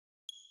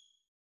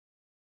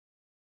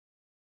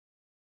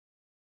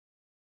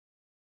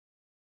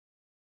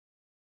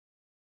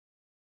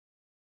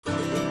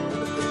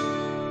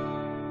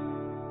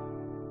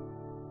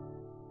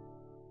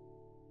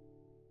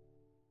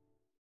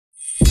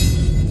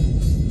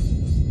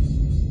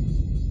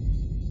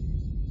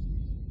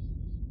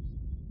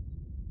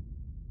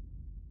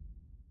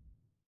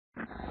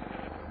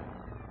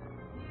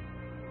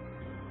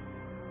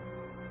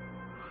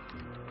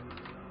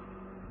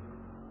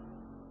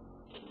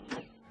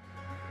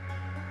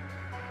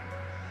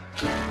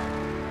They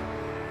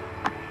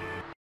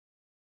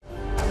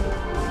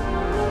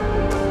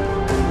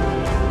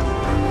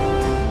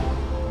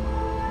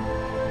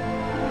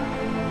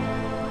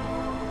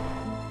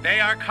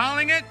are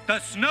calling it the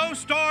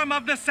snowstorm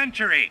of the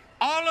century.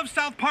 All of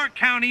South Park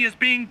County is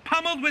being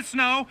pummeled with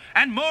snow,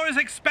 and more is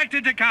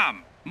expected to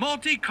come.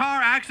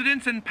 Multi-car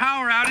accidents and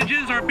power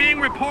outages are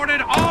being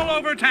reported all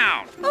over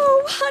town.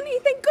 Oh, honey,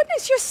 thank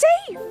goodness you're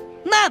safe.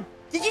 Mom,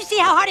 did you see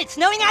how hard it's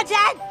snowing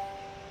outside?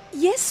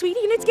 Yes,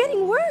 sweetie, and it's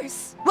getting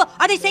worse. Well,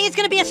 are they saying it's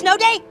gonna be a snow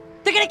day?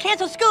 They're gonna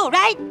cancel school,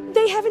 right?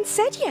 They haven't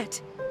said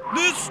yet.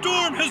 This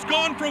storm has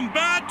gone from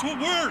bad to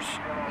worse.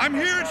 I'm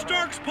here at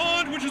Stark's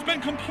Pond, which has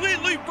been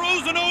completely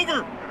frozen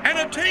over, and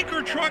a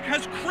tanker truck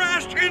has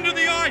crashed into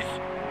the ice.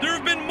 There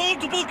have been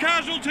multiple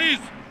casualties.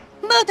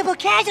 Multiple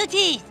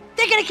casualties!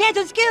 They're gonna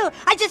cancel school!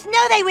 I just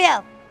know they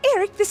will!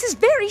 Eric, this is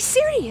very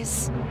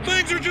serious.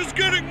 Things are just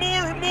getting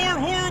more and more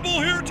horrible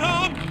here,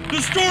 Tom.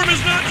 The storm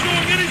is not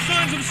showing any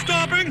signs of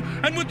stopping,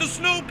 and with the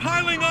snow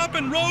piling up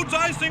and roads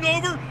icing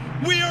over,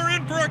 we are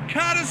in for a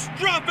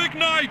catastrophic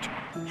night.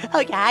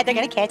 Oh God, they're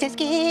gonna cancel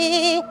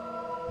school!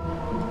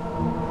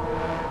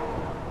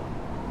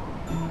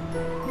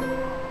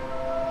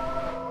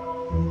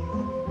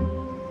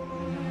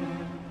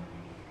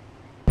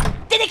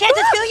 Did they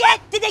cancel school yet?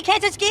 Did they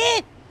cancel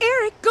school?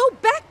 Eric, go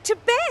back to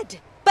bed.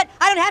 But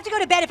I don't have to go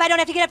to bed if I don't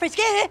have to get up for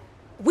school.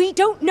 We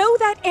don't know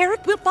that,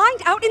 Eric. We'll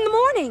find out in the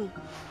morning.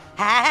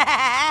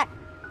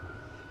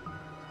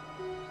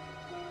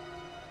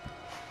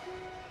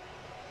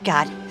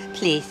 God,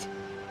 please,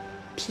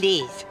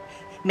 please,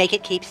 make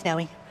it keep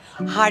snowing.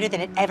 Harder than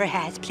it ever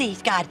has.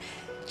 Please, God,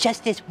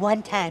 just this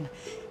one time,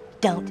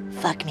 don't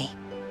fuck me.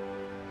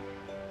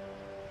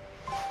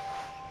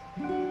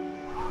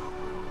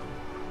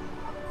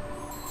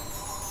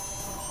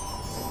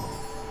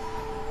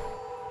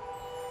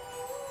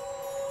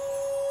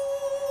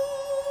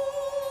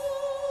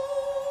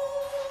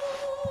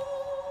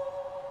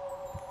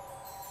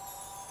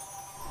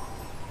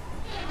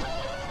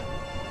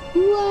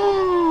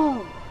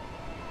 Whoa!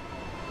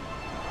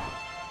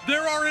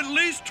 There are at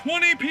least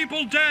 20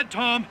 people dead,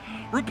 Tom.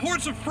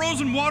 Reports of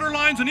frozen water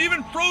lines and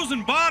even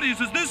frozen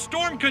bodies as this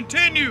storm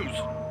continues.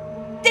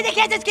 Did they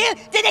cancel school?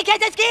 Did they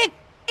cancel school?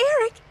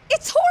 Eric,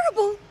 it's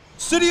horrible.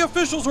 City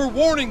officials are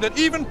warning that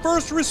even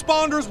first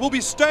responders will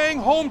be staying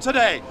home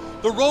today.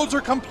 The roads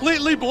are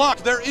completely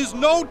blocked. There is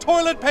no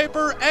toilet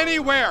paper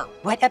anywhere.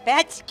 What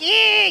about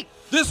ski?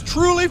 This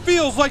truly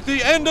feels like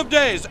the end of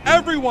days.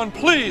 Everyone,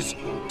 please,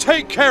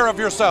 take care of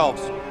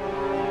yourselves.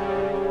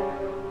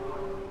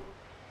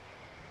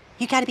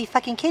 You gotta be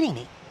fucking kidding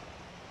me.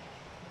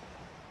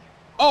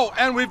 Oh,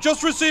 and we've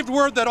just received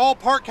word that all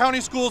Park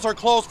County schools are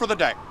closed for the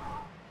day.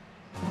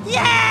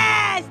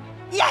 Yes!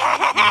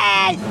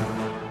 Yes!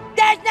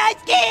 There's no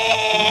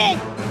ski!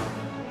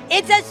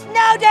 It's a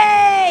snow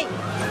day!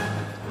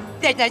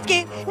 There's no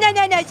ski!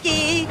 No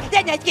ski!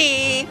 There's no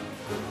ski!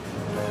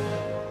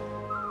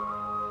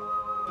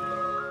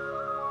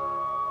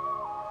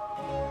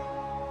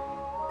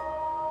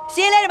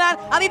 See you later, Mom.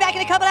 I'll be back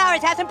in a couple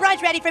hours. Have some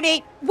brunch ready for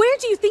me. Where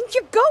do you think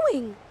you're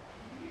going?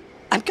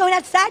 I'm going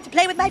outside to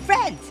play with my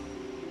friends.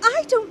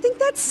 I don't think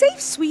that's safe,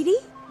 sweetie.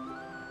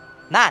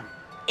 Mom,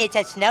 it's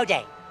a snow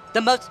day. The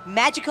most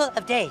magical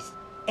of days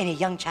in a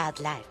young child's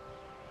life.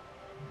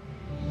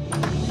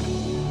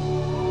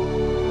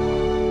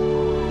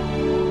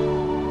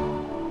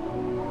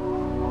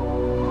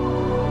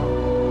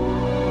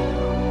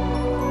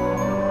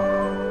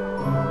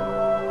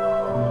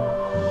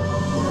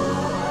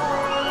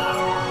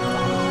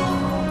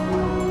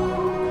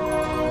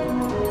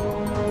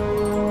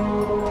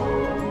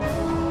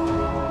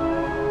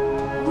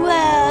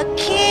 Whoa,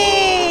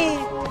 kid!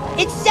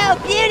 It's so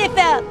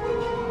beautiful!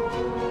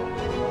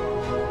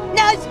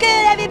 No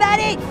school,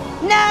 everybody!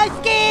 No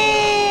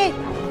ski!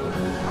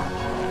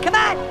 Come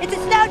on, it's a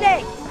snow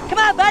day! Come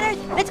on, Butters,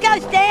 let's go,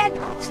 Stan!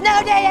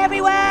 Snow day,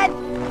 everyone!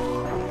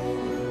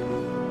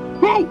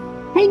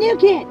 Hey, new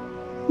kid!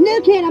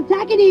 New kid, I'm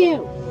talking to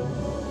you!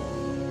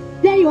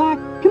 There you are!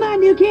 Come on,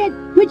 new kid!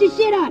 Put your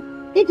shit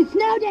on! It's a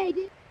snow day,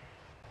 dude!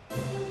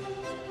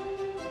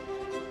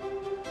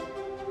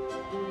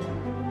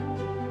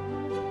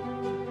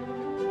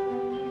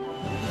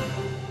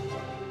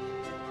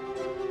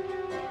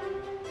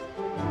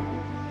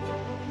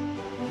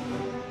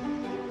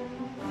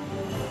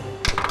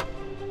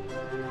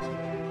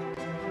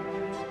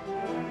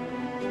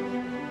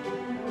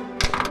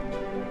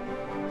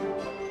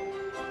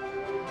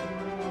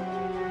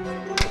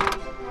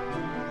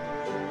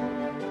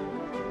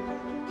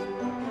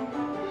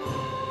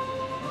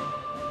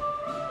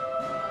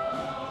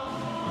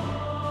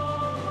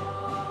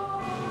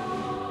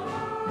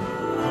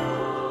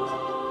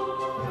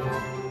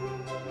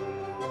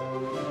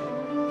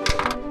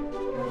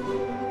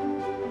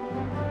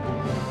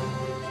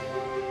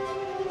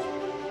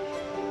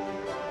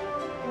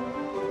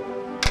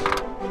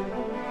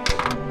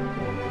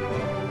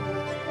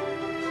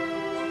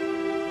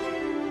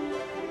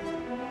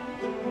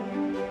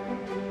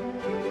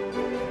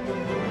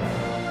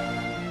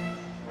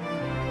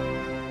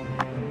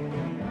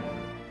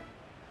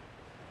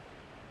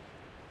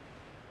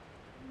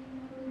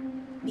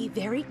 Be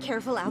very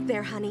careful out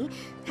there, honey.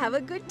 Have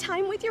a good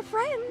time with your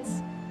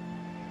friends.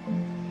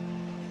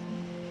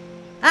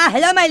 Ah,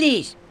 hello, my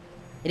liege.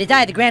 It is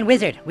I, the Grand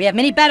Wizard. We have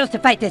many battles to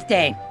fight this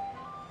day.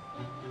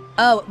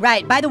 Oh,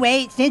 right. By the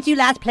way, since you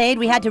last played,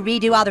 we had to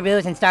redo all the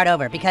rules and start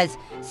over because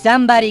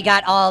somebody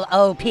got all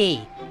OP.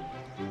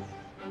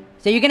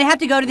 So you're gonna have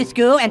to go to the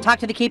school and talk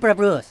to the Keeper of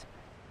Rules.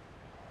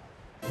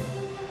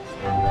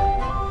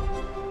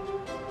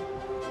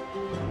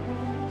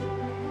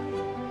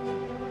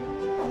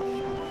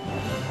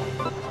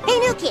 Hey,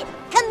 new kid,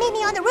 come meet me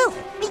on the roof.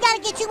 We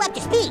gotta get you up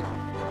to speed.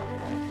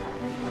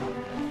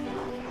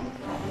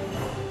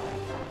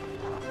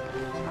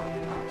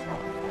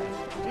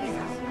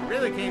 Jesus,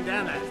 really came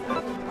down that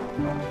stuff.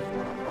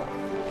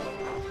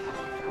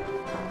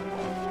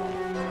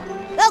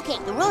 Okay,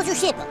 the rules are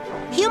simple.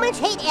 Humans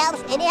hate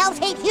elves, and elves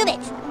hate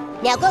humans.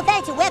 Now go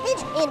find some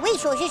weapons and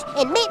resources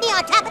and meet me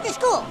on top of the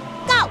school.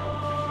 Go!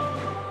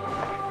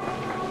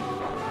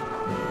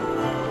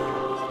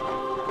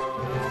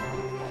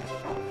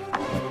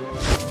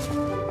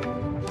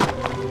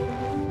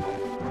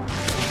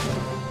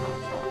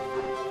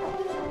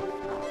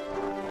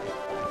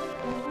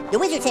 The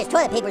wizard says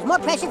toilet paper is more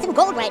precious than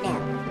gold right now.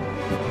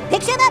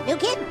 Pick some up, new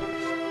kid.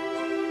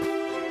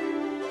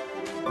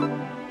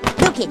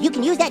 New kid, you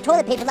can use that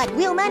toilet paper like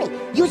real money.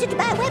 Use it to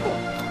buy a weapon.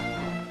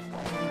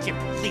 Can't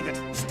believe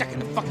it. Stuck in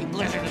the fucking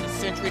blizzard of the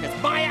century and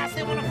it's my ass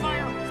they want to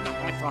fire. It's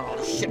not my fault all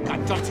this shit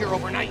got dumped here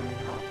overnight.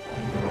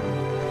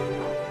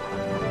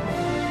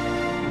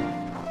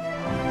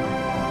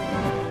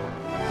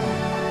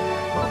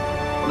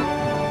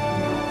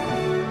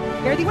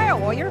 Fare thee well,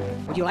 warrior.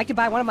 Would you like to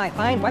buy one of my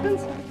fine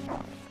weapons?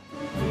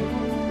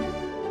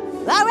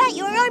 All right,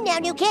 you're armed now,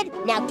 new kid.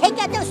 Now take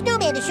out those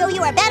snowmen to show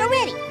you are battle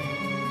ready.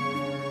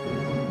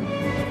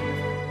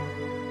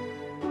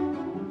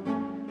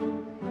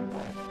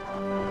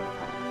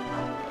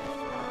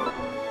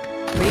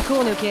 Pretty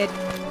cool, new kid.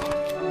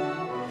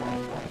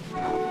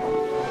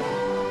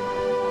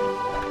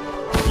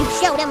 You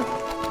showed him.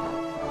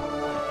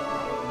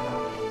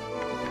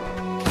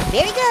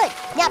 Very good.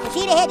 Now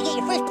proceed ahead to get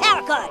your first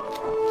power card.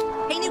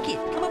 Hey, new kid,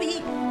 come over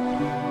here.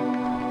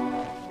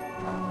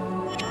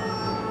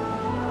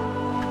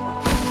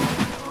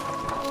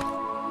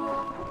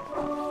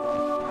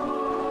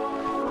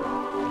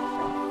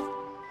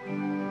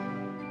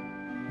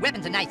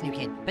 Weapons are nice, new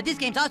kid, but this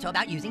game's also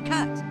about using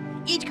cards.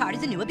 Each card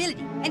is a new ability,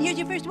 and here's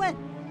your first one.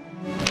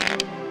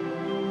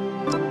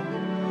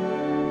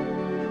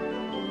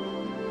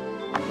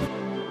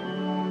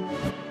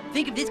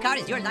 Think of this card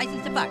as your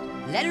license to fart.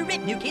 Let her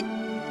rip, new kid.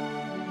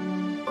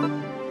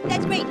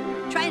 That's great.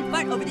 Try and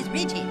fart over this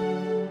ridge here.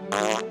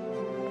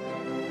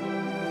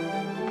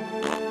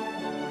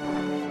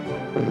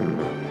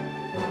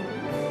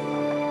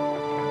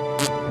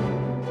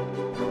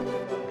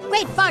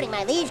 Great farting,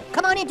 my liege.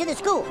 Come on into the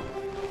school.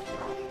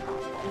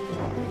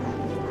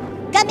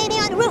 Come meet me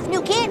on the roof,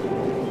 new kid.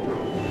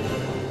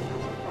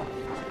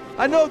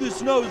 I know this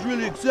snow is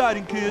really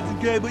exciting, kids,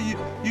 okay, but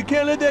you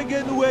can't let that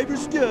get in the way of your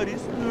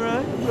studies, all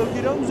right? So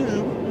get on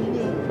Zoom.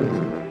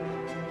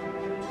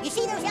 You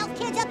see those elf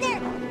kids up there?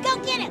 Go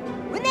get them.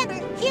 Remember,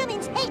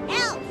 humans hate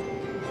elves.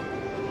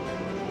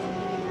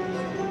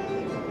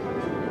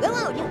 Go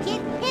on, new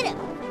kid. Hit him.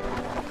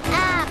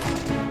 Ah.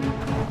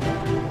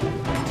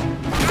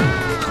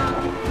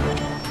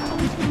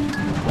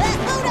 Well,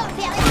 hold on,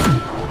 fellas.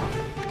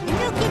 The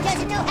new kid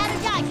doesn't know how to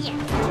dodge yet.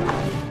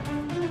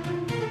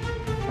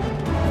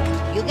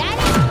 You got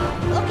it?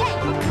 Okay.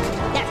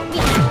 That's really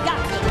nice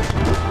dodge there.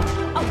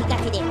 Oh, he got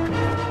you there.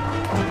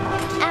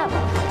 Ow.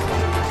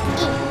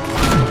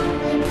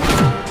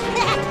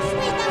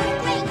 Sweet, that was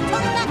great. You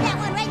totally got that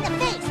one right in the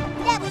face.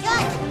 That was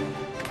awesome.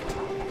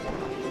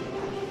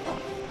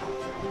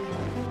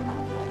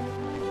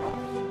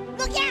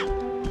 Look out!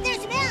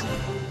 There's some elves.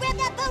 Grab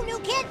that bow, new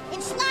kid,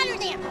 and slaughter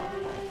them.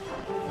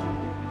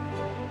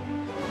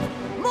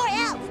 More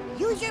elves.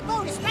 Use your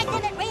bow to strike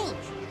them at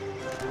range.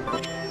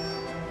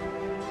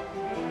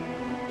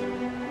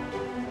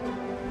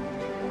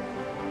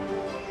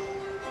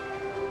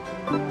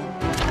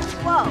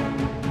 Whoa!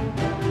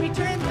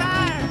 Return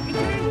fire!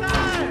 Return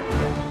fire!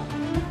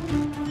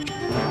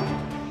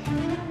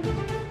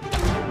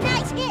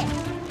 Nice hit.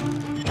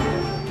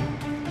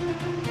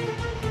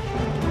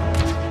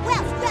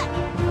 Well struck.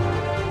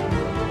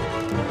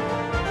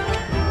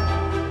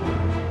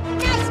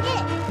 Nice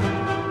hit.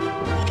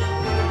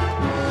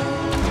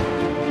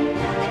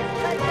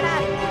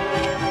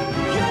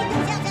 You keep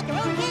themselves at their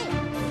own game.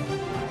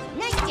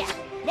 Nice job.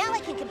 Now I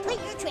can complete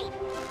your training.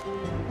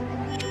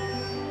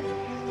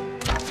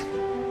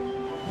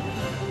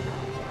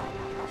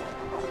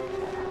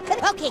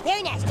 Okay,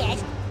 very nice, Dash.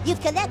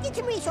 You've collected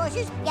some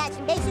resources, got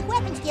some basic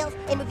weapon skills,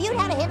 and reviewed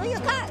how to handle your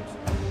cards.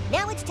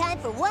 Now it's time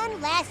for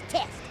one last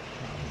test.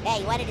 Hey,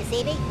 you wanted to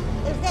see me?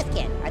 Who's this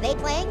kid? Are they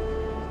playing?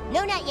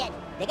 No, not yet.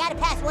 They gotta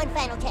pass one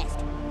final test.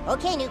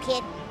 Okay, new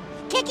kid.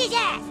 Kick his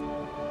ass!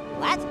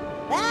 What?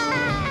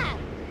 Ah!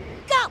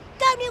 Go!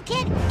 Go, new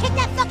kid! Kick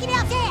that fucking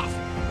elf's ass!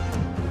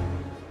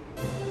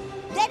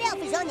 That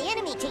elf is on the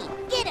enemy team.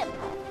 Get him!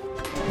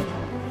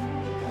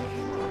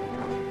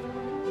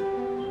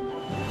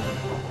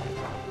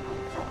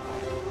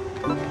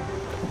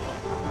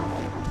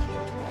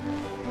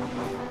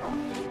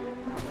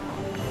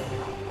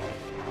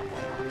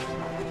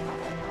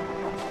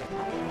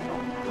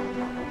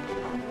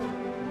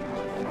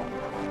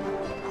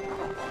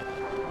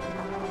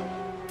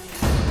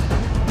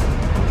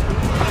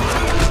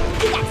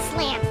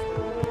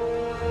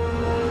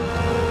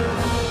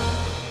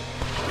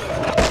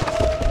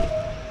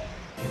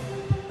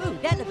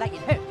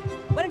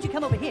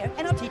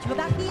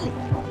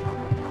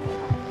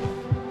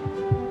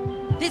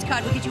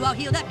 all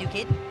healed up, new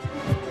kid.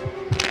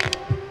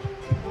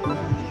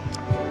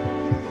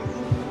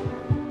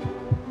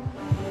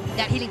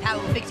 That healing power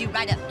will fix you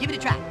right up. Give it a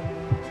try.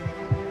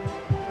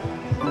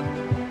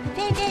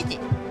 Fantastic.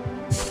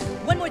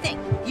 One more thing.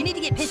 You need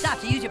to get pissed off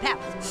to use your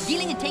powers.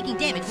 Dealing and taking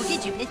damage will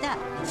get you pissed off.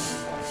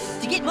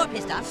 To get more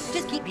pissed off,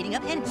 just keep beating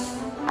up enemies.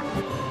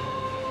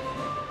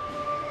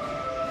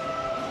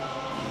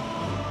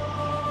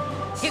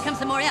 Here comes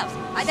some more elves.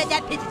 I bet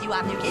that pisses you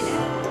off, new kid.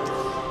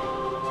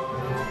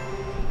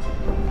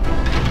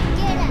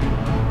 Get up.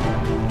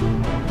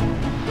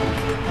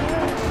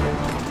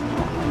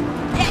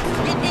 Yes,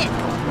 get this.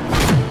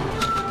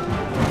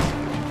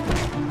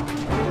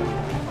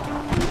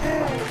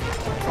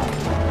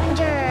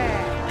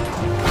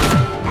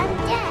 I'm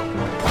dead.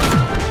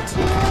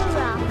 Too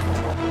rough.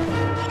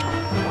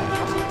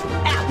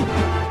 Ow.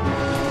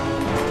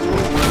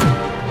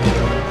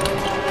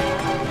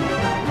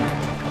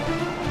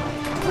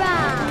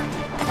 Wrong.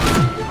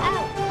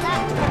 Out.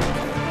 Left.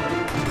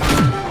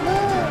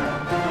 Move.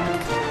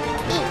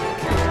 Eat.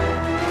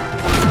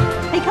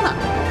 Hey, come on.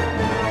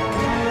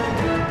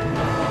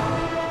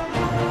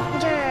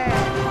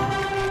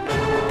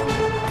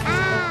 Ow.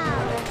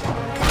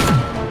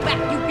 Wow,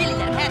 you really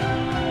let him have it.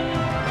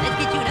 Let's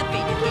get you an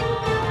upgrade, new kid.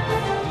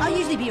 I'll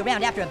usually be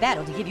around after a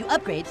battle to give you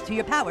upgrades to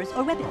your powers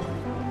or weapons.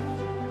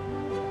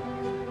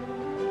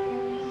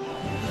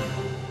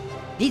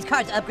 These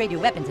cards upgrade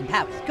your weapons and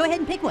powers. Go ahead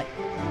and pick one.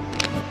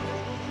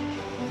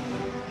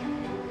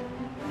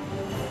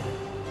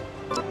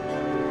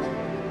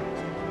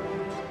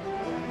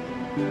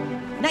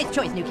 Nice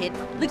choice, new kid.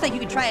 Looks like you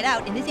can try it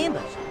out in this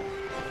ambush.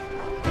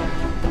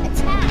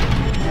 Attack.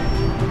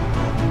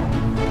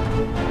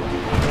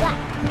 What?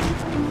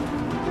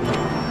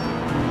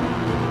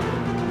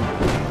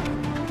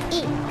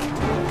 Eat.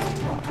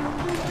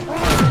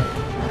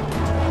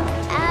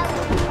 Out.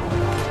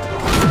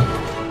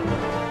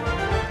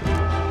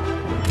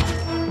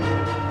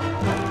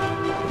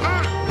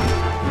 Ah.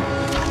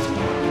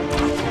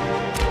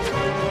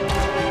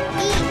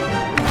 Eat.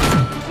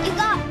 You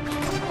got.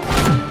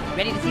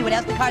 Ready to see what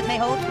else the cards may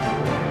hold?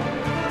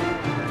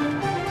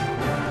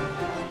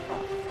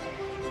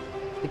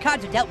 The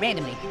cards are dealt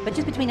randomly, but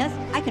just between us,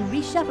 I can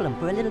reshuffle them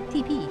for a little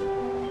TP.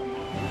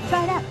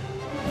 Try it out.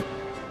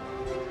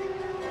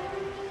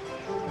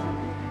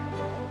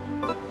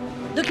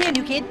 Look here,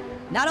 new kid.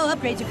 Not all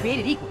upgrades are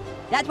created equal.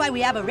 That's why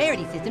we have a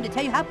rarity system to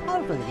tell you how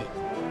powerful it is.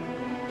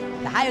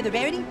 The higher the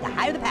rarity, the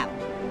higher the power.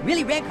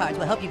 Really rare cards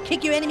will help you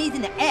kick your enemies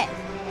in the ass.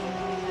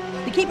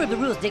 The keeper of the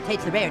rules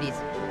dictates the rarities,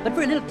 but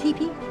for a little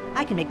TP,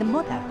 I can make them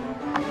more powerful.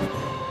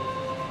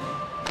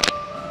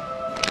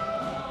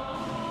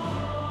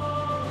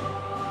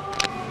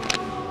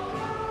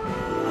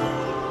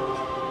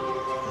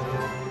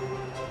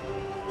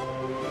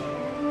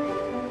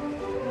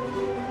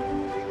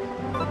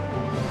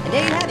 And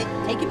there you have it.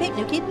 Take your pick,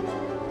 new kid.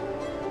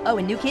 Oh,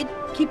 and new kid,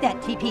 keep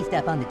that TP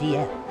stuff on the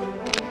DL.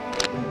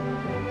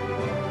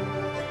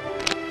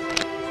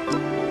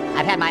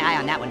 I've had my eye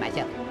on that one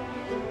myself.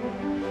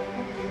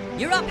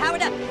 You're all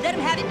powered up. Let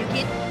him have it, new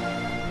kid.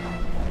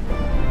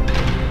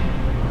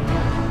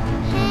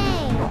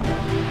 Hey.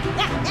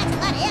 That's a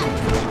lot of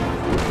elves.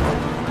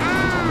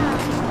 Ow.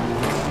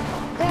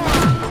 Girl.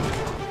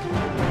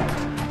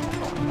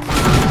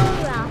 Too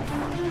rough.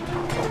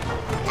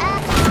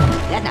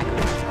 That's not good.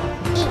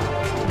 Eat.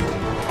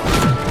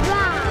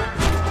 Raw.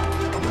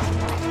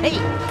 Hey!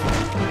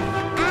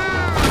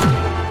 Ow.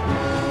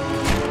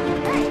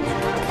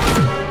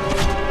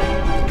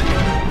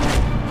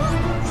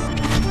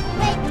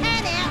 Wait,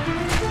 time out.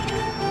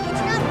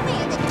 It's not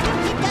fair that New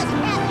Kid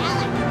doesn't have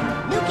allies.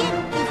 New Kid,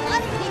 these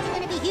other kids are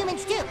gonna be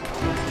humans too.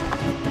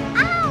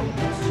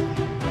 Ouch!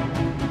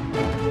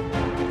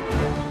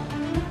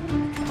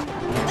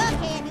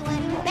 Okay,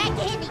 everyone, back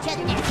to hitting each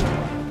other now.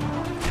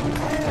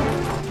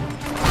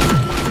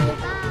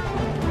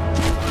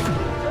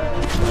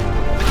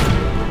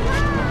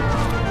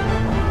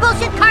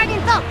 Bullshit card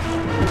invoked!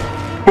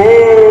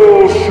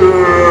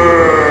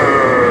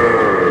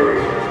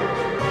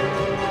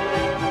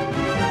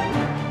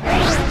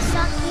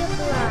 Suck your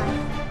blood.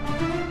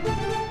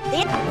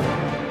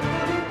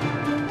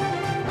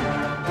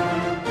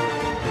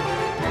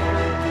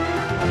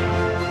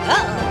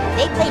 Uh-oh,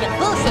 they played a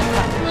bullshit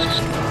card.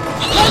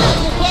 Get up,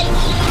 you kid!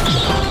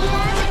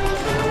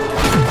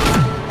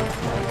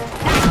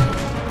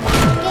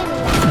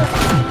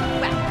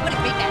 Wow, what a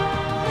great battle.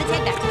 Let's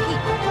head back to the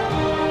keep.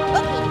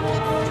 Okay, you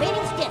kids,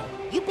 training's done.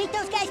 You beat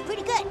those guys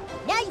pretty good.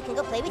 Now you can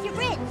go play with your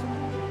friends.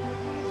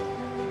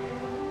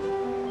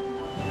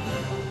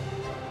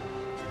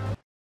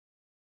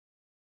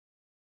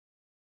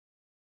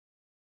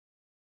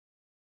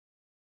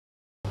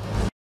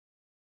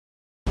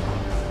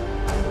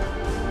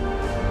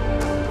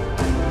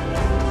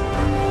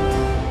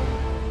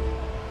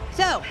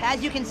 So,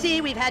 as you can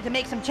see, we've had to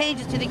make some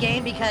changes to the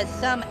game because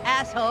some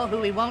asshole who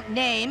we won't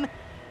name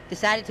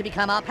decided to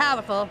become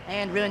all-powerful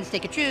and ruin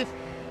Stick of Truth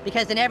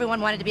because then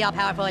everyone wanted to be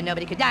all-powerful and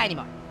nobody could die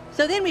anymore.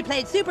 So then we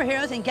played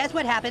superheroes and guess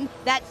what happened?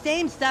 That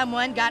same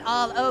someone got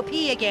all OP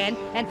again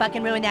and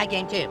fucking ruined that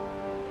game too.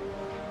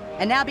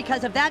 And now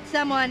because of that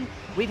someone,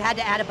 we've had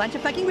to add a bunch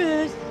of fucking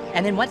rules.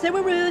 And then once there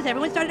were rules,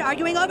 everyone started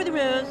arguing over the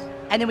rules.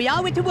 And then we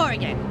all went to war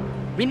again.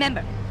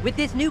 Remember, with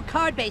this new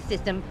card-based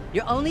system,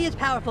 you're only as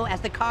powerful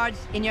as the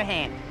cards in your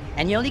hand.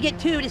 And you only get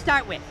 2 to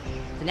start with.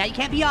 So now you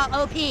can't be all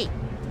OP.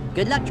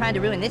 Good luck trying to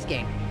ruin this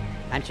game.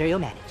 I'm sure you'll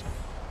manage.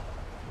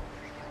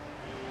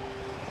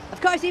 Of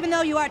course, even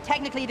though you are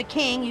technically the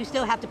king, you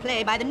still have to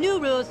play by the new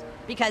rules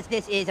because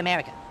this is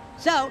America.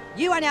 So,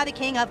 you are now the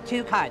king of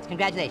 2 cards.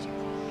 Congratulations.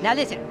 Now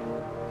listen,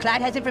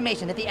 Clyde has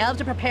information that the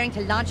elves are preparing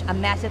to launch a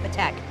massive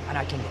attack on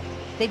our kingdom.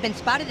 They've been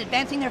spotted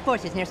advancing their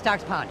forces near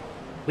Stark's Pond.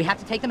 We have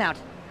to take them out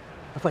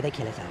before they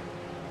kill us all.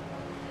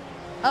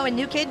 Oh, and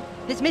new kid,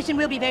 this mission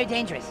will be very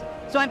dangerous.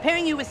 So I'm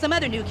pairing you with some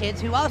other new kids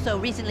who also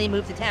recently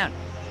moved to town.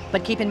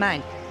 But keep in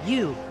mind,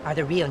 you are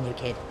the real new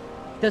kid.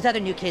 Those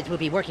other new kids will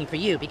be working for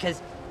you because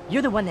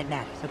you're the one that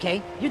matters,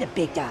 okay? You're the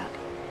big dog.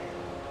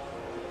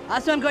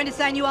 Also, I'm going to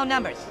assign you all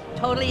numbers.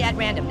 Totally at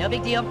random, no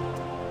big deal.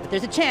 But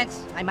there's a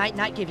chance I might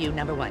not give you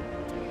number 1.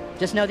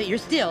 Just know that you're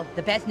still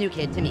the best new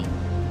kid to me.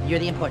 You're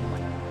the important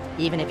one,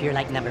 even if you're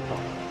like number 4.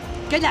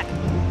 Good luck.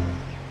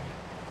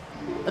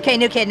 Okay,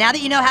 new kid, now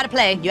that you know how to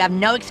play, you have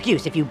no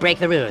excuse if you break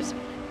the rules.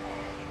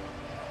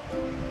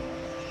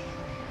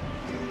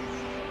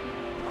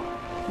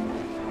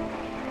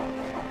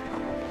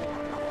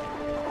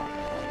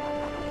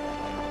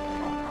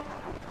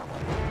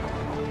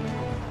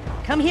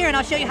 Come here and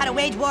I'll show you how to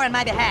wage war on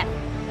my behalf.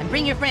 And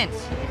bring your friends,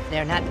 if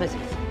they're not pussies.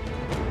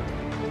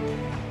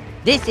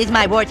 This is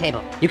my war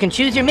table. You can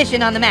choose your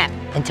mission on the map,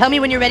 and tell me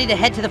when you're ready to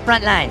head to the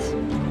front lines.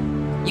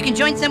 You can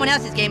join someone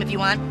else's game if you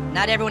want.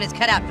 Not everyone is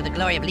cut out for the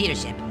glory of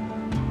leadership.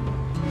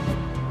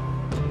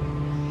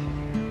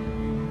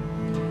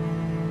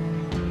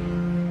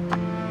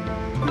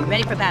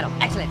 Ready for battle.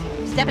 Excellent.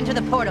 Step into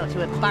the portal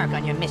to embark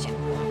on your mission.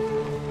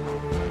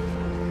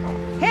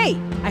 Hey,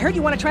 I heard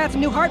you want to try out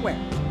some new hardware.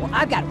 Well,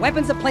 I've got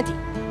weapons aplenty.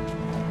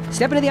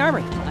 Step into the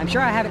armory. I'm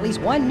sure I have at least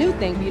one new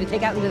thing for you to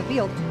take out into the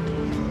field.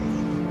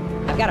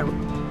 I've got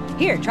a...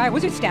 Here, try a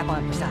wizard staff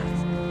on for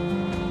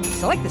size.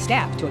 Select the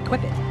staff to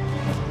equip it.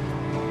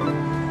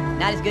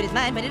 Not as good as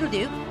mine, but it'll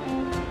do.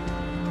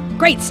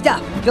 Great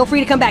stuff. Feel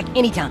free to come back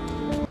anytime.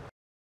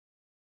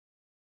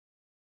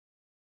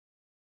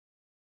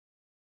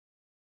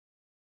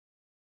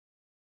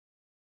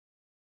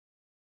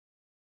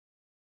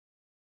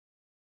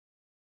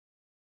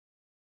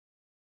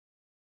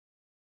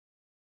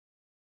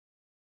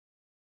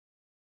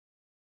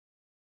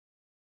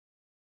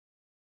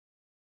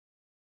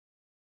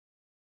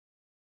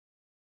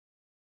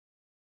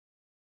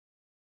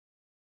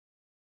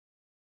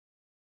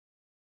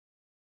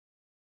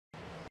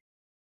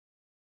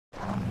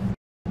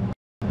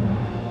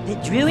 The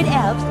Druid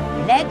elves,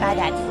 led by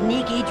that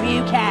sneaky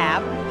Drew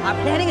cow, are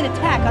planning an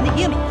attack on the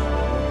humans.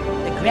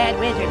 The Grand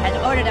Wizard has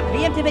ordered a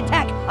preemptive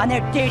attack on their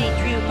dirty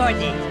Drew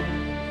forces.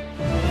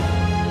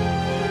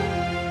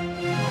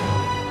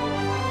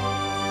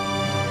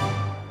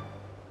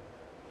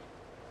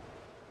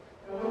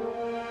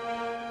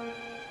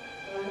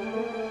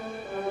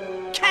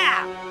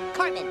 Cow!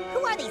 Cartman,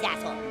 who are these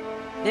assholes?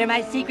 They're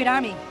my secret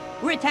army.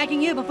 We're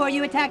attacking you before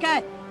you attack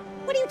us.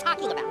 What are you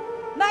talking about?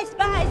 My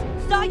spies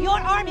saw your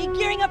army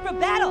gearing up for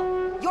battle.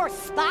 Your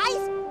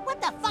spies?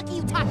 What the fuck are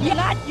you talking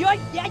about? Your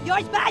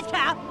spies,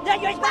 Kyle. No,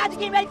 your spies are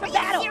getting ready for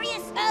battle. Are you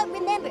serious?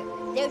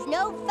 Remember, there's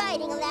no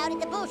fighting allowed at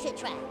the bullshit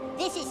trap.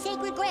 This is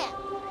sacred ground.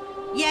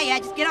 Yeah,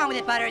 just get on with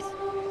it, Butters.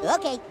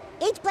 Okay,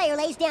 each player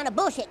lays down a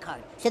bullshit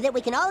card so that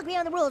we can all agree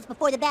on the rules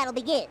before the battle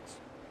begins.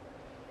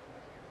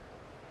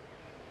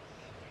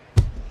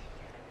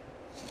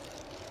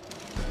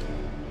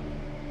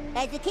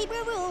 As the keeper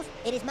of rules,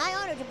 it is my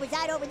honor to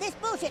preside over this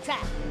bullshit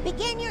trap.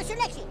 Begin your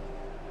selection.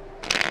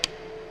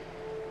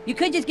 You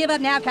could just give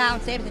up now, Kyle,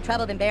 and save us the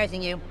trouble of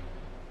embarrassing you.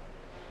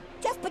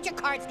 Just put your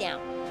cards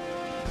down.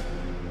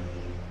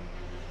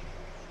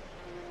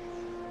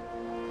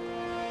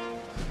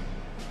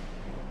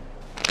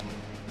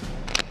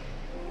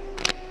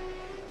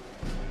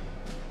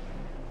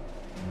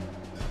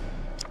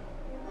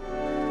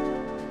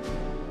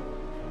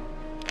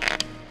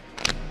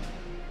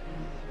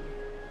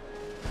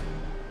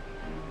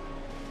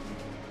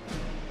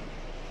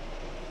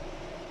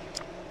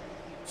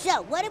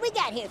 So, what do we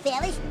got here,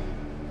 fellas?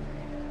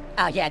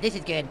 Oh, yeah, this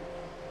is good.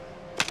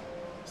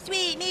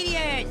 Sweet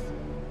meteors!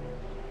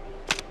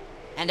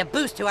 And a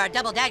boost to our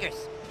double daggers.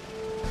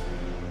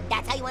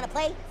 That's how you want to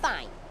play?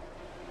 Fine.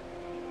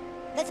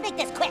 Let's make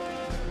this quick.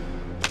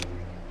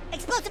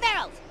 Explosive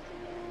arrows!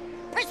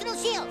 Personal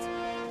shields!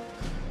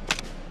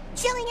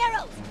 Chilling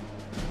arrows!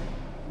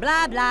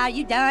 Blah, blah,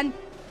 you done?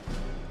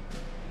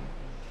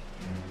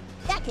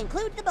 That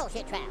concludes the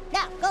bullshit trap.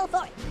 Now, go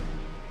for it.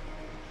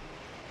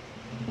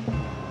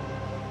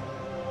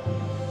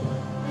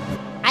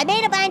 I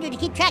made a binder to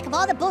keep track of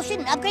all the bullshit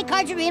and upgrade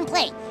cards that are in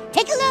play.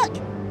 Take a look!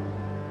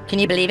 Can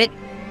you believe it?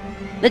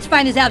 Let's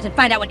find his elves and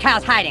find out what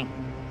Kyle's hiding.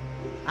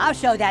 I'll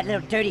show that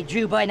little dirty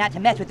Drew boy not to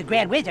mess with the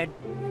Grand Wizard.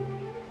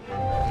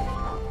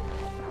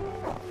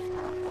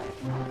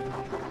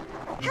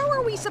 How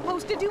are we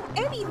supposed to do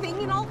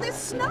anything in all this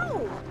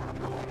snow?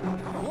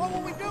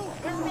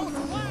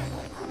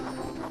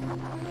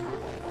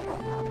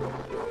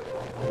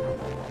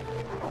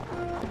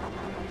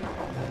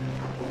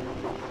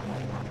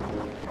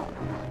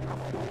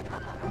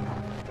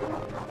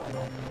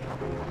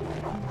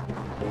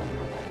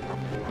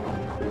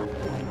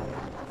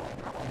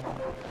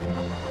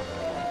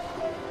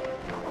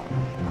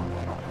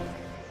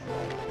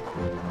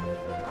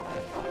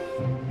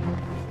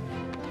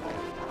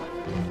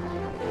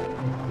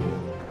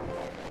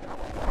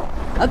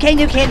 Okay,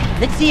 new kid,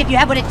 let's see if you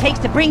have what it takes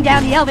to bring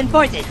down the elven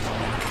forces.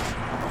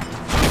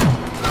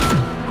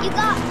 You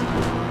got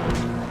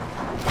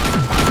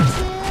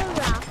too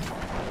rough.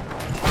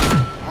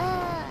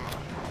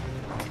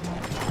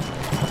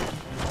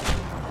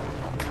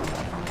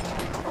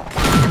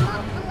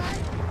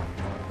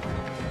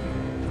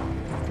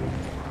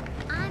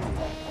 I'm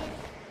dead.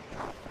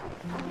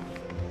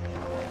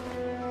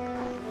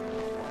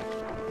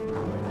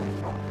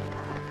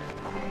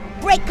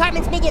 Break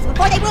Cartman's minions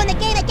before they ruin the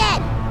game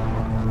again!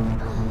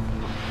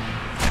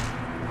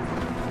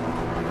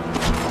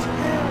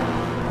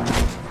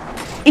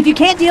 If you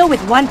can't deal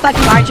with one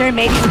fucking archer,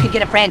 maybe you could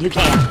get a friend who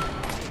can.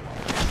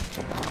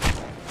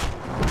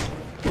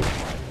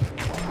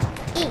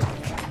 Eek.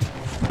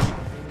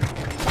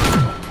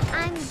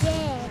 I'm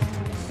dead.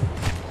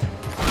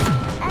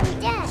 I'm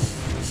dead.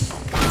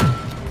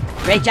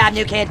 Great job,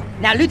 new kid.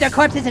 Now loot their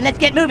corpses and let's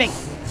get moving.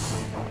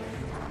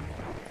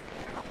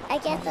 I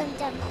guess I'm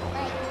done.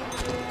 Like,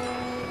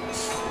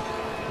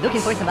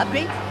 Looking for some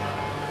upgrades?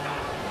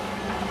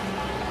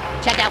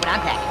 Check out what I'm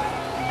packing.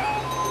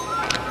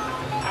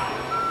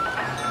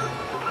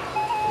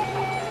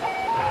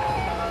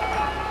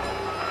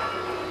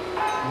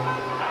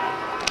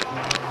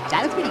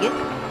 That looks pretty good.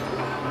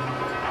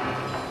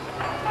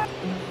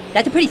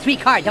 That's a pretty sweet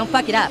card, don't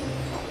fuck it up.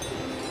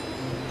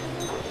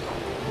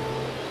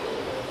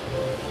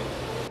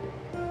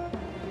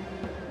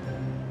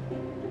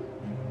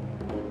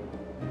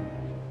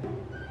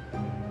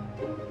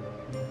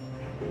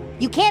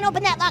 you can't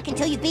open that lock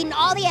until you've beaten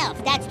all the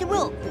elves. That's the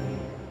rule.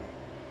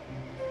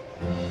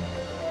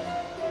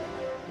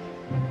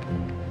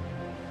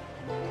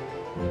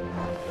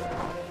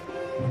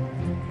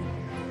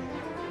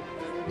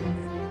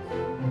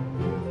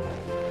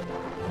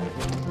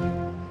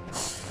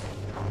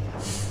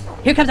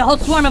 Here comes a whole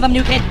swarm of them,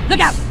 new kid.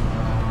 Look out!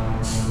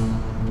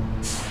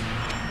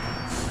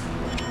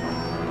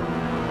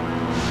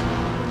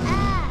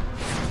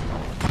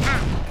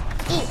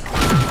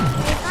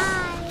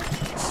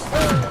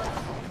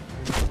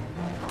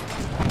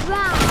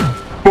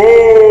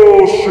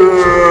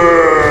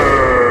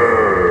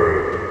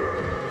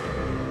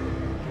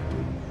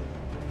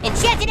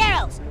 Enchanted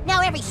arrows!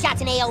 Now every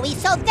shot's an AoE,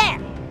 so there!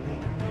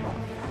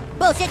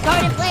 Bullshit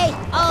card in play.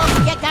 All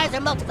projectiles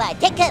are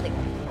multiplied. Take cover.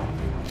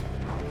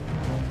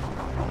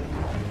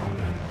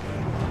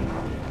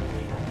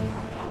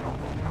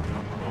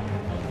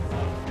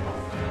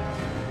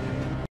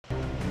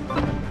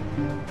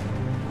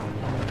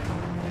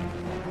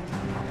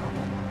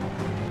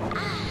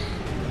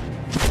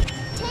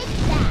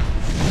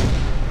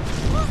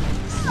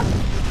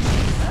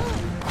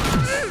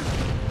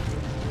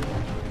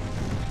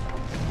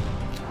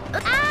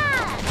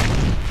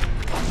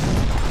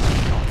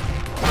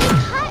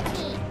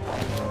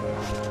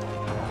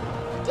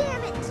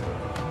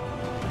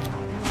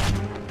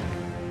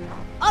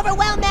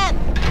 Overwhelm them!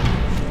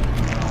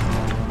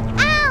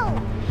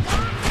 Ow!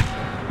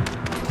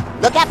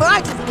 Look out for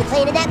archers when you're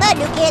playing in that mud,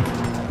 new kid!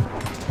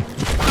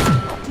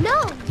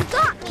 No, you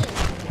got me!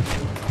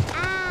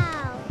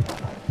 Ow!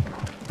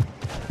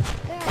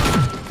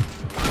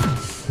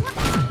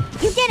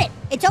 You did it!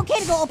 It's okay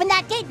to go open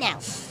that gate now!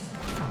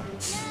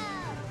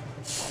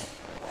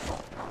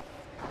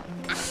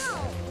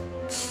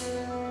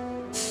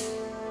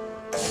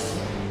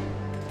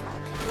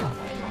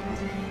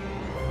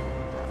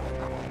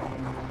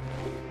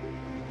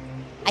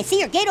 I see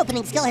your gate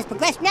opening skill has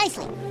progressed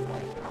nicely.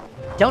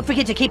 Don't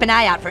forget to keep an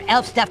eye out for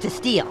elf stuff to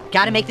steal.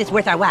 Gotta make this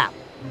worth our while.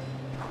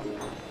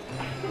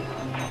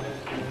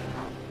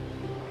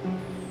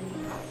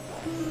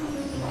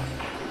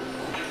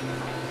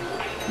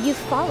 You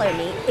follow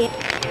me.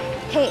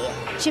 Hey,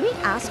 Jimmy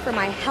asked for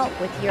my help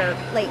with your,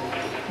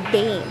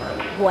 game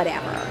or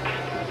whatever.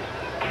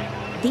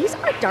 These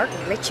are dark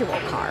ritual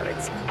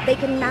cards. They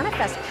can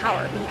manifest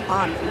power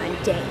beyond the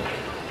mundane.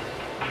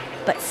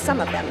 But some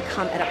of them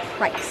come at a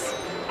price.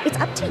 It's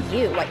up to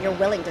you what you're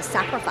willing to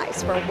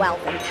sacrifice for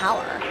wealth and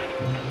power.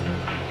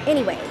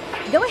 Anyway,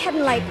 go ahead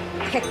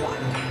and, pick one.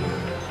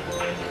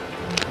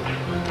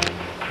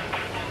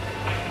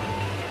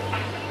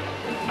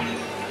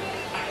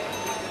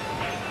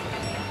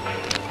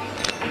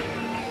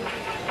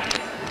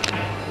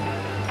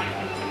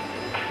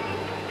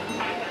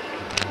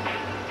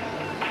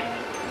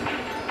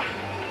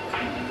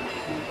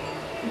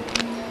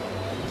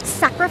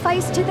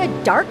 Sacrifice to the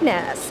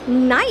darkness.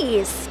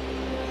 Nice!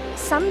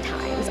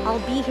 Sometimes I'll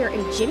be here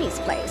in Jimmy's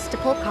place to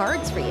pull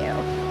cards for you,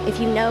 if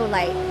you know,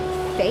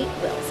 fate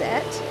wills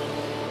it.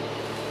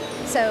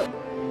 So...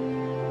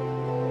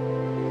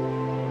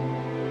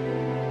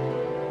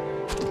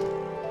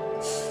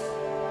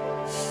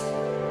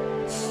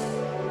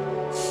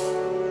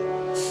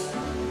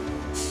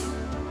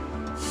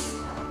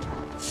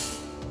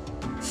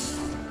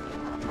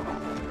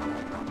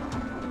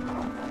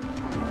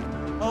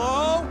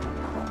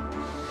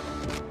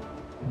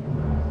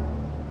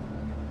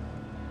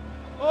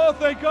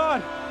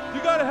 God!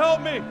 You gotta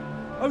help me!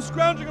 I was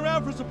scrounging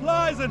around for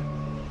supplies and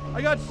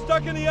I got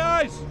stuck in the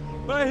ice.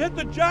 But I hit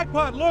the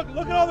jackpot. Look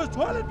at all this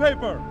toilet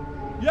paper.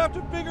 You have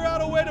to figure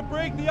out a way to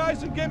break the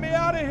ice and get me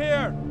out of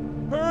here.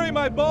 Hurry,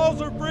 my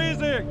balls are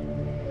freezing.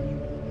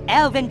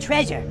 Elven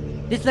treasure.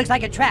 This looks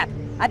like a trap.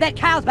 I bet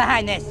Kyle's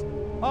behind this.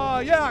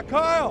 Yeah,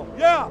 Kyle.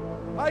 Yeah,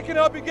 I can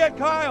help you get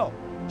Kyle.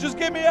 Just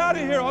get me out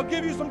of here. I'll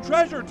give you some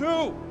treasure,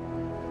 too.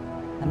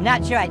 I'm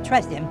not sure I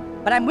trust him,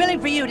 but I'm willing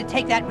for you to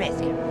take that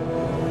risk.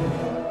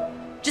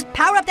 Just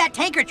power up that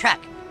tanker truck.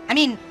 I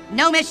mean,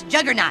 gnomish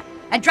juggernaut,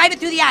 and drive it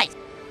through the ice.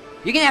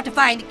 You're gonna have to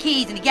find the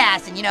keys and the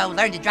gas and,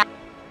 learn to drive.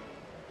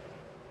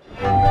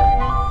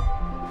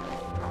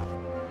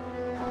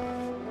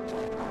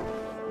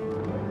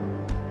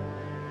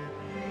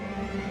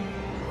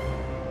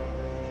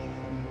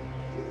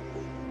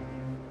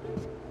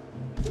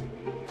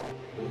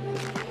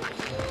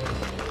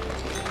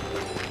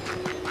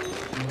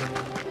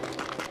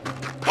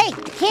 Hey, a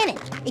cannon!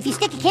 If you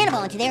stick a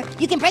cannonball into there,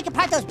 you can break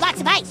apart those blocks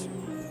of ice.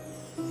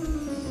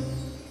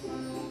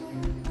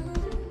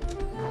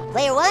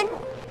 Player one,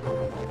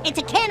 it's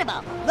a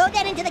cannonball. Load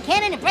that into the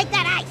cannon and break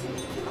that ice.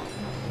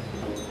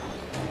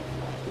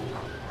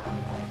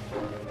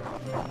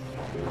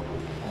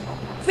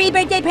 Free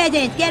birthday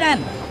presents, get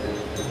 'em!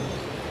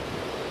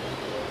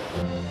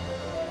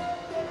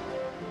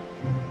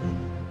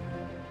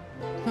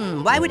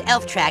 Why would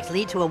elf tracks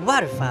lead to a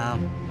waterfall?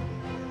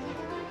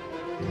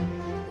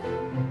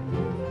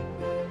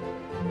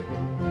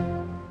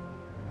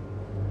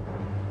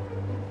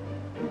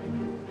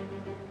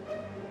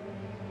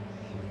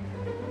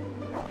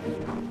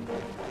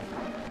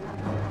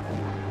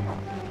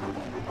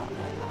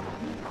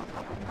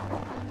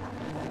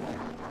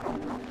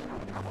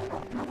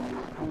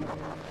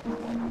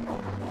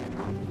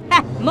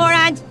 Ha!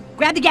 Morons!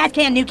 Grab the gas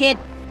can, new kid!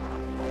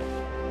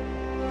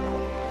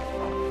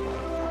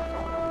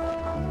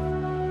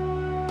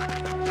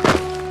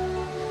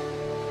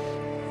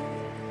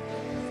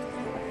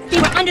 They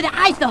were under the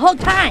ice the whole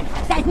time!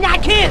 That's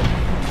not cute!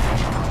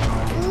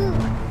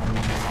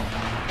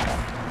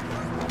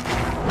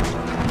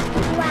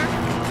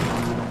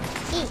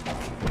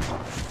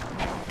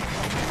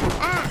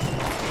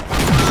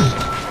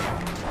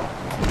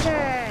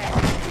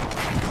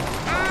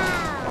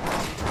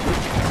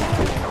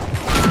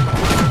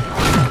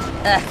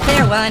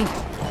 Fair one.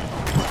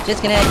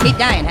 Just gonna keep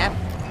dying, huh?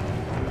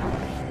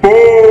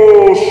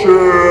 Bullshit!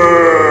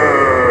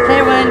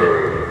 Fair one.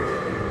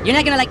 You're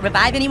not gonna,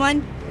 revive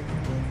anyone?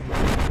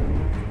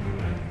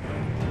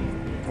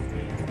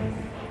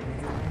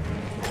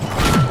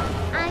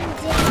 I'm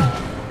dead.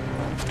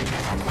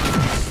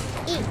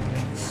 Eek.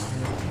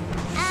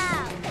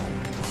 Ow.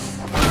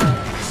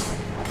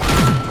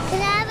 Can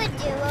I have a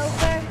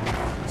do-over?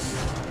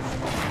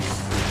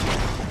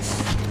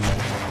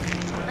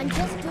 I'm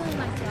just doing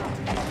my job.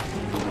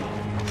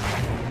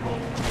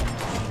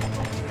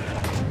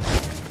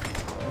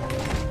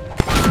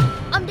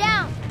 I'm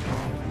down.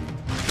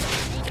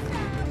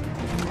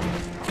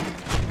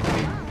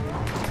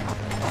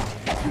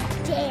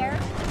 Dare.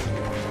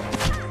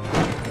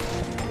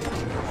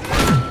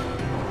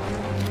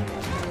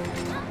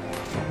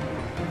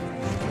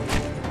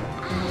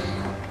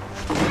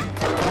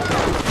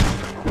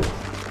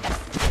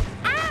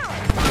 Ow!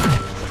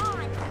 Oh,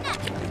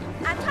 nuts.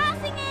 I'm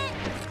tossing it.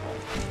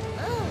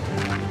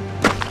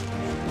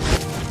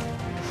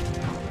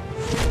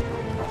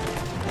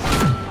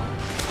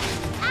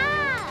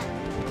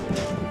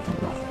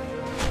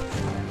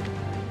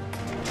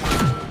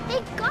 They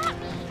got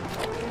me!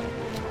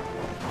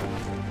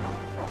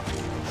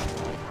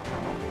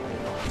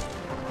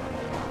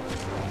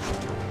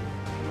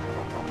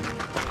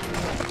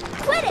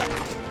 Quit it!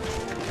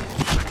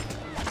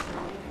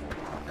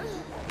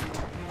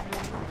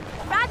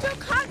 Fragile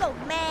cargo,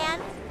 man!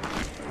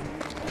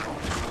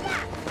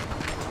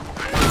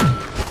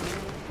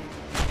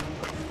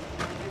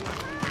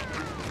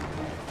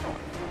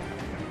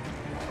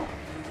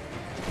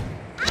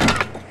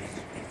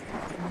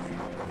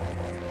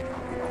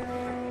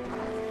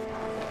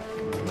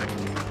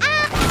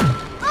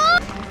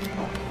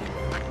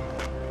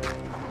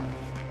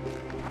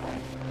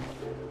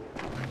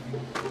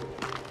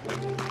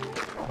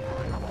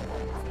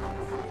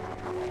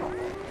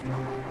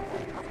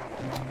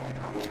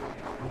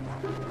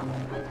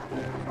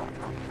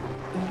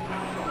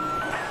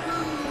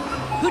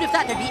 Who'd have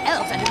thought there'd be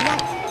elves under the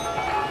ice?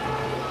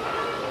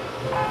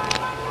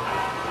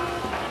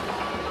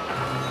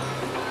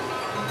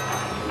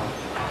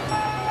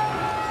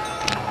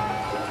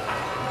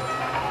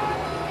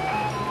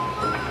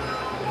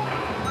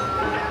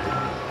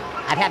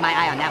 I've had my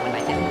eye on that one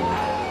myself.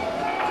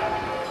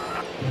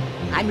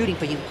 I'm rooting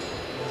for you.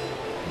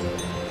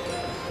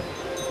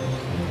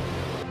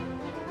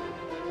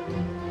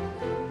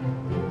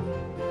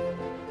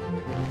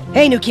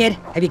 Hey, new kid,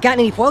 have you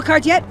gotten any foil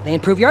cards yet? They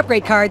improve your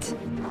upgrade cards.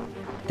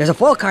 There's a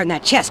foil card in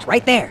that chest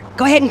right there.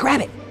 Go ahead and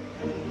grab it.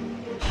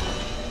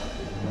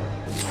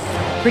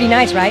 Pretty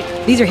nice, right?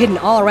 These are hidden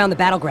all around the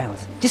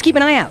battlegrounds. Just keep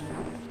an eye out.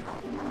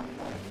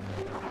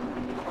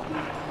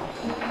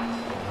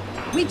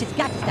 We've just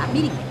got to stop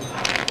meeting him.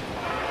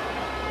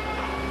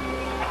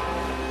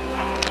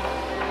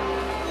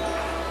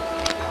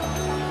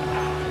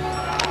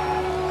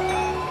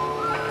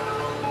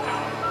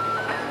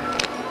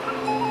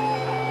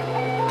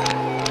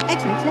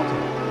 Excellent selection.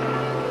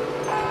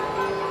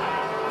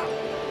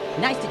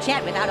 Nice to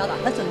chat without all the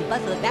hustle and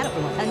bustle of battle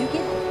for once, huh, new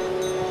kid?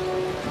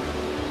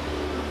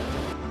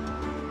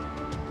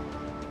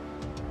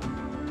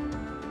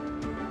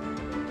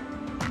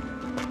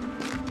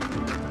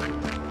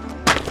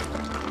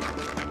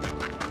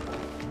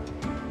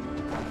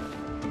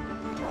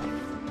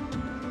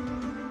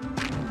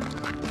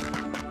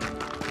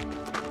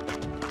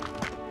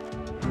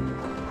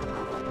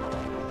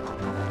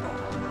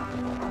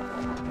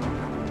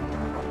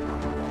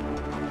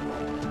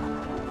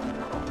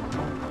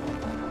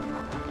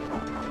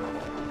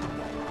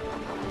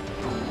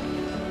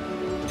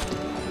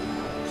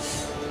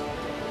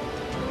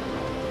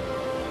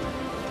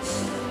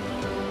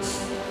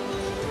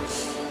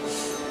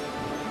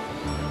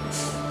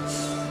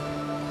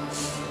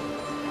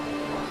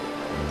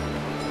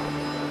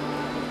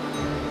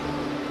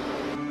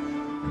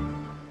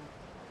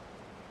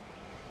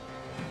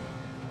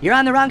 You're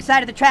on the wrong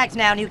side of the tracks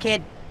now, new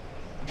kid.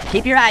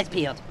 Keep your eyes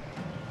peeled.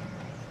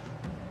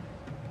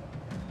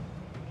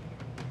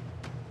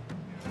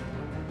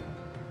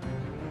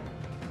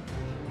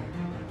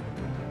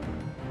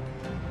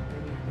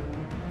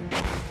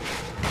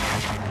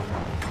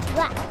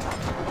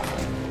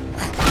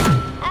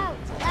 Ouch,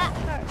 that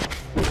hurt.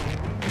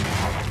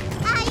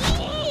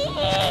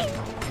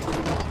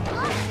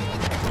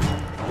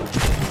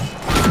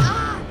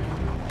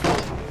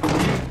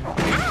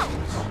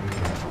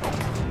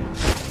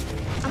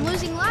 I'm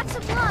losing lots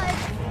of blood.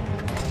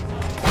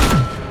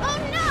 Oh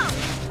no!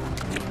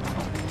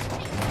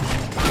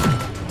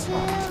 Too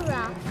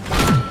rough.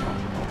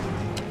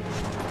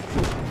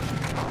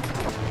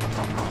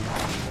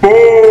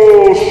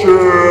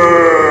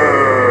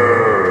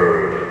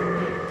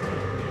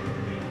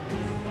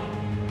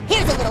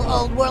 Here's a little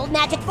old world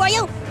magic for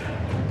you.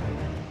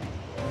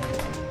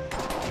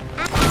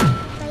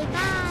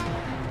 Bye-bye.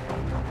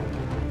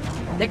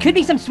 There could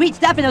be some sweet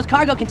stuff in those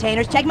cargo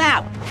containers. Check them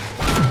out.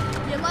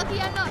 You're lucky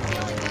I'm not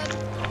feeling good.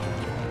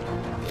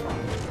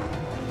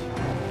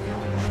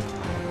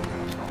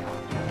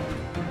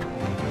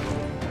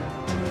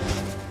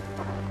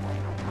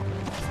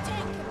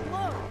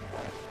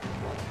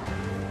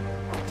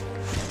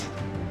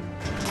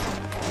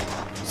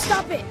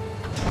 Stop it!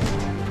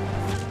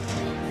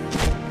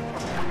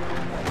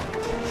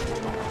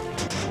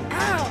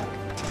 Ow!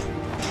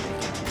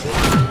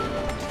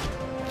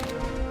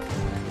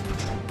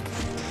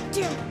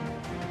 Damn!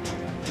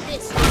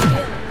 This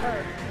really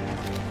hurt.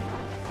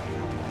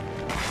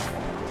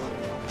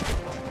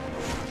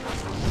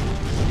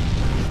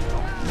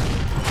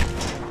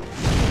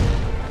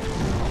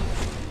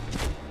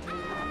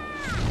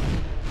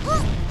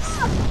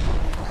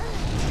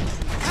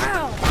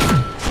 Ow!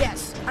 Yes,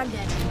 I'm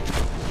dead.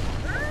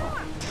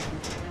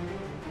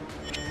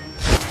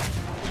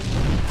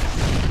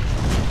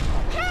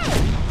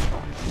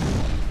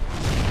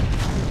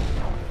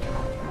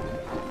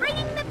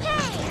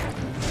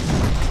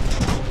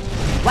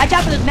 Watch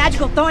out for those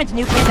magical thorns,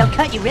 new kid. They'll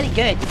cut you really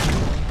good.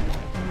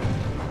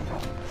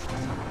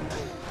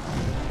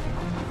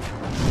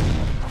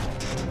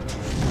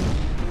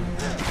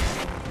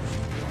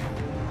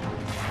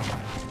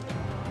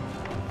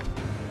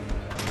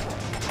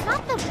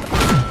 Not the...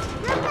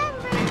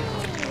 Remember me!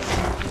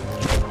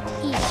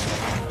 Eat.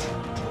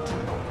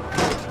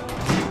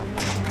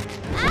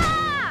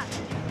 Ah!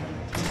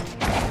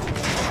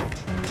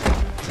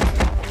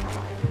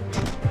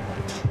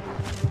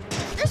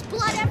 There's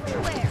blood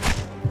everywhere.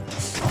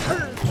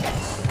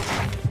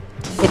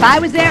 If I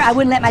was there, I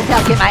wouldn't let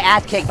myself get my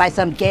ass kicked by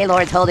some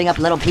gaylords holding up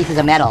little pieces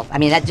of metal. I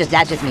mean, that's just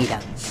me, though.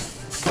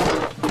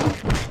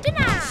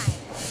 Denied!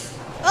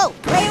 Oh,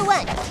 player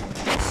one.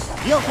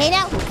 You okay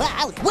now? Well,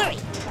 I was worried.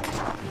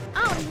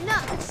 Oh,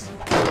 nuts!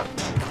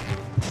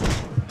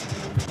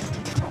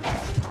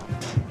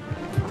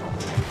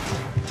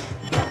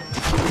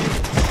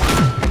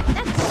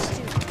 That's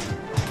stupid.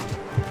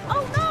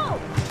 Oh, no!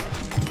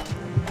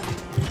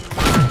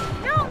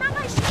 No, not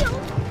my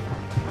shield!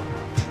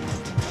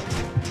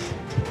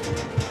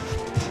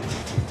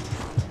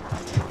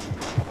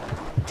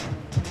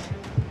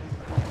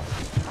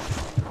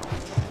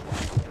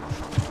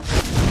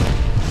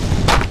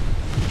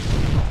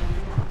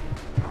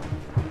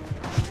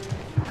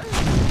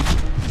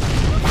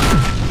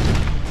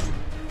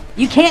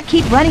 You can't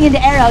keep running into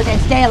arrows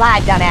and stay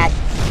alive, dumbass.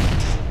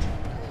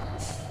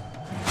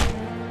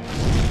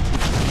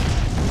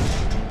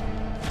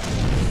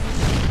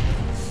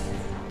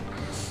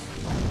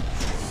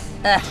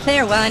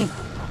 Fair one.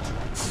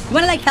 You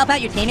wanna, like, help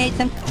out your teammates?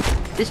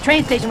 This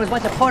train station was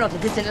once a portal to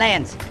distant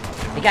lands.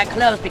 It got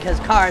closed because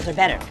cars are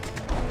better.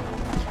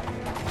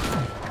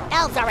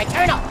 Elves are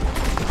eternal.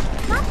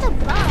 Not the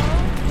bow.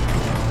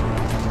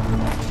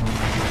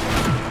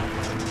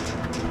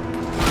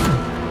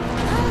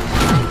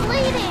 I'm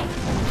bleeding.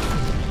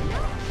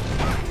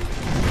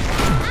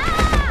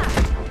 Ah!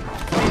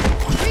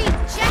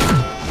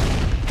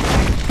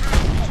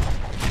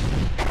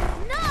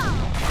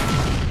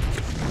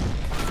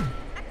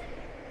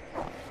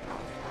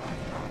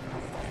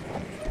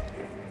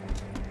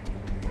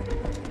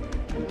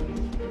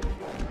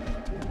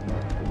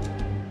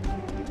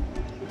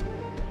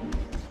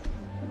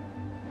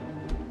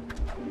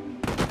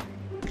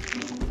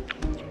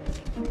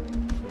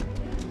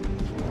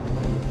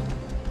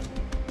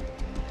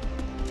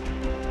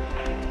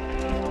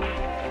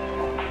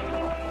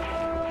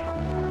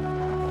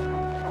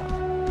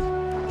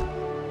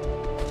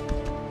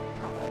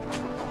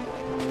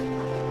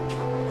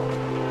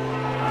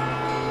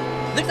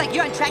 Looks like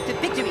you're on track to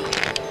victory.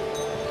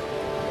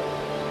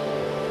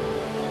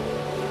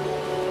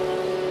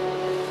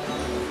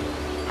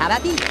 How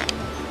about these?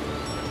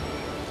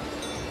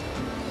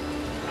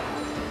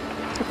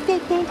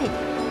 Big painting.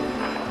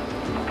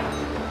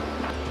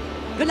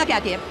 Good luck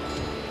out there.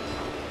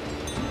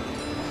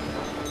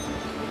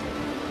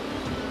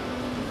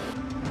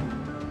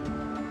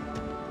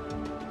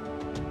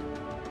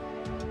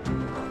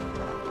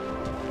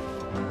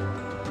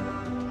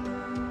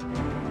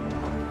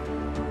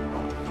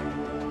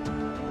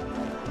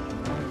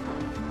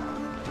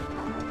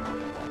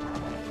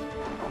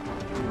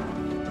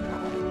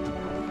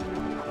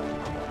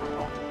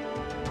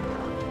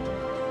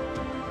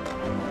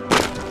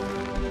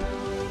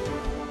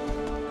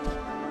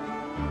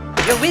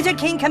 Your Wizard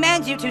King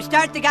commands you to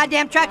start the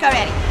goddamn truck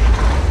already.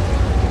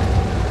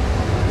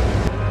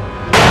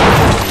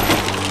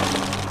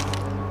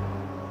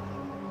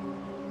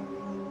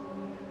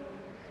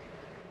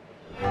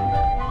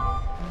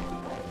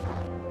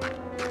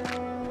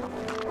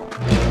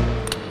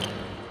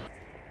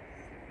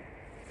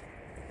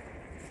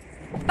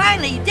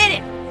 Finally, you did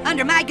it!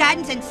 Under my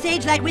guidance and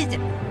sage-like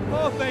wisdom.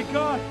 Oh, thank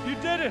God! You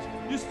did it!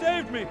 You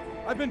saved me!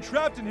 I've been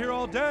trapped in here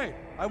all day.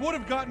 I would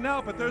have gotten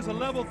out, but there's a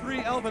level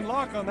 3 elven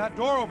lock on that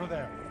door over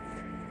there.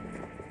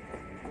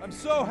 I'm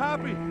so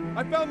happy!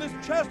 I found this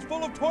chest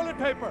full of toilet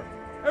paper!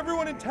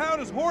 Everyone in town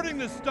is hoarding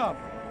this stuff!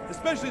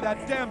 Especially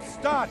that damn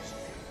starch!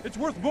 It's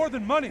worth more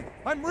than money!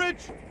 I'm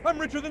rich! I'm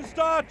richer than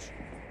starch!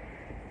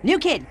 New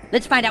kid,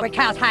 let's find out where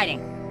Kyle's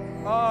hiding.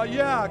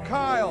 Yeah,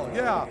 Kyle,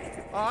 yeah.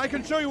 I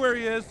can show you where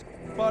he is,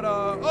 but,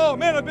 oh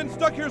man, I've been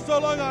stuck here so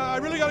long, I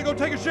really gotta go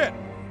take a shit.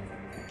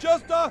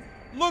 Just,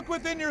 look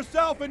within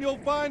yourself and you'll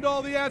find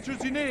all the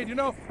answers you need, you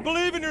know?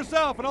 Believe in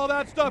yourself and all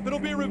that stuff, it'll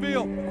be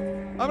revealed.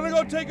 I'm gonna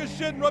go take a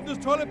shit and rub this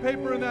toilet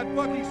paper in that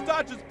fucking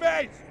Stotch's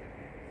face!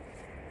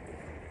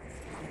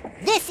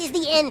 This is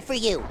the end for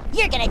you.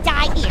 You're gonna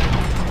die here.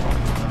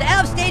 The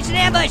elves staged an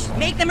ambush.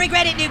 Make them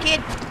regret it, new kid.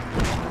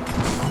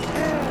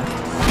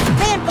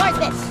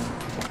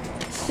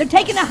 Reinforcements! They're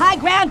taking the high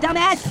ground,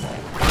 dumbass.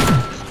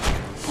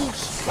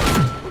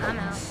 I'm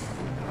out.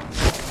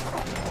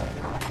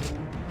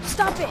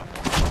 Stop it!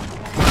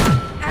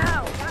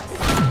 Ow!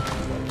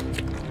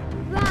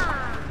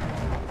 Ah.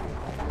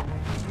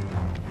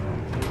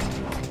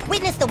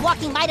 Witness the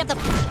walking might of the...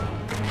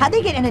 How'd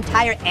they get an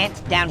entire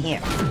ant down here?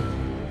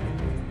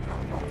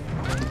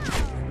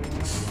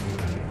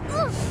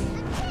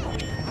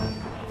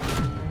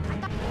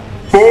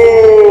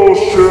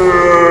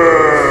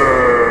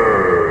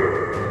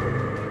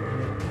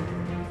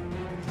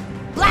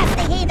 Blast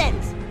the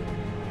heathens!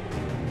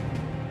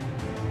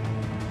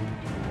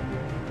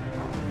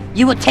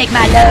 You will take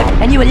my load,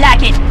 and you will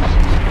like it.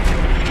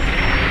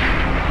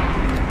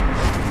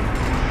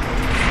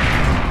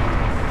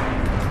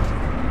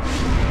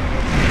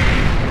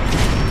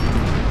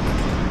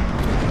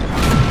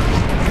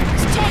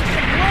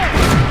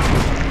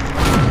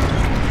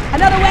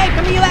 Another wave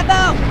from the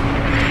UFO!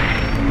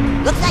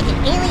 Looks like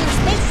an alien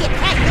spaceship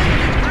crashed into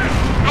the pond.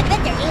 I bet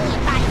their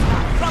alien bodies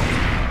are frozen.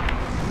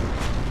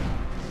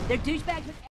 They're douchebags with